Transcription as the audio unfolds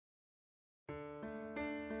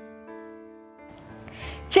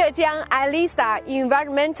Zhejiang Anysa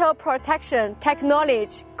Environmental Protection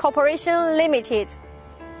Technology Corporation Limited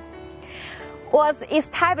was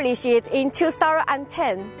established in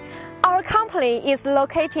 2010. Our company is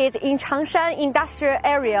located in Changshan Industrial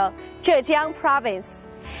Area, Zhejiang Province.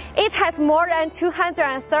 It has more than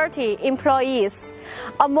 230 employees,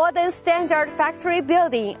 a modern standard factory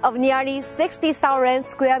building of nearly 60,000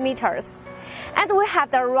 square meters, and we have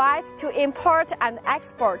the right to import and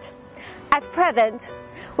export. At present,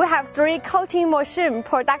 we have 3 coating machine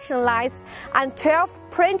production lines and 12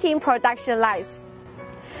 printing production lines.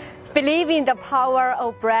 Believing the power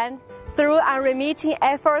of brand through unremitting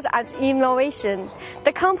efforts and innovation,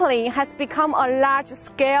 the company has become a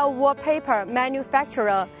large-scale wallpaper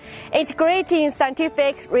manufacturer, integrating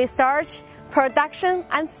scientific research, production,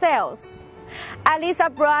 and sales. Anysa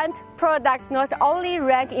brand products not only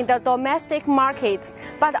rank in the domestic market,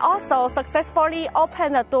 but also successfully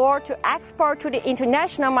opened the door to export to the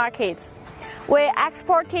international markets. We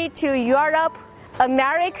exported to Europe,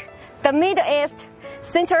 America, the Middle East,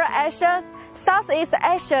 Central Asia, Southeast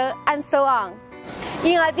Asia, and so on.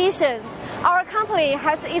 In addition, our company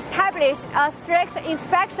has established a strict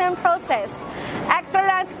inspection process,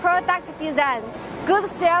 excellent product design, good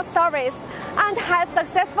sales service, and has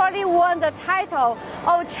successfully won the title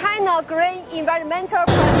of China Green Environmental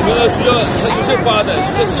Protection.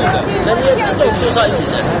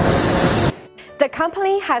 The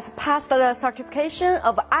company has passed the certification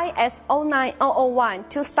of ISO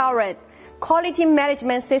 9001-2000 Quality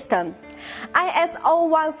Management System, ISO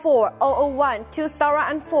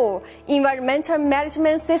 14001-2004 Environmental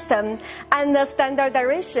Management System, and the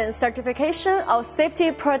Standardization Certification of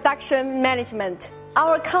Safety Production Management.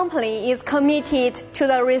 Our company is committed to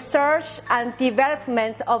the research and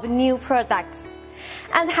development of new products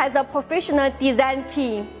and has a professional design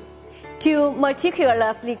team to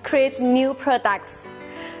meticulously create new products.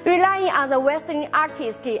 Relying on the Western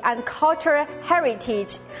artistic and cultural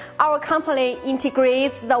heritage, our company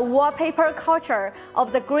integrates the wallpaper culture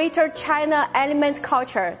of the Greater China element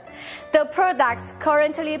culture. The products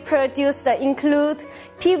currently produced include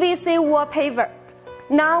PVC wallpaper,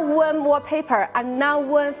 non-woven wallpaper, and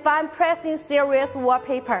non-woven fine pressing series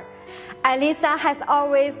wallpaper. Anysa has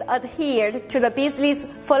always adhered to the business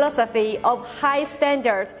philosophy of high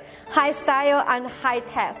standard, high style, and high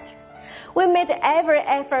taste. We made every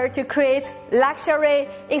effort to create luxury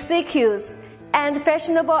executions and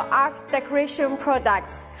fashionable art decoration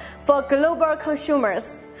products for global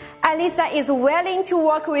consumers. Anysa is willing to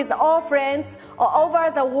work with all friends all over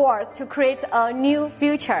the world to create a new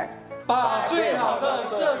future. 把最好的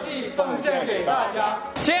设计奉献给大家，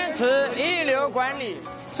坚持一流管理，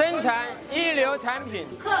生产一流产品。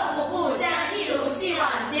客服部将一如既往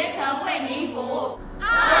竭诚为您服务。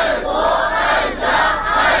爱国爱家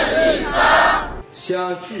爱丽莎，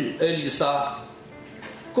相聚爱丽莎，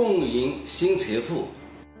共赢新财富。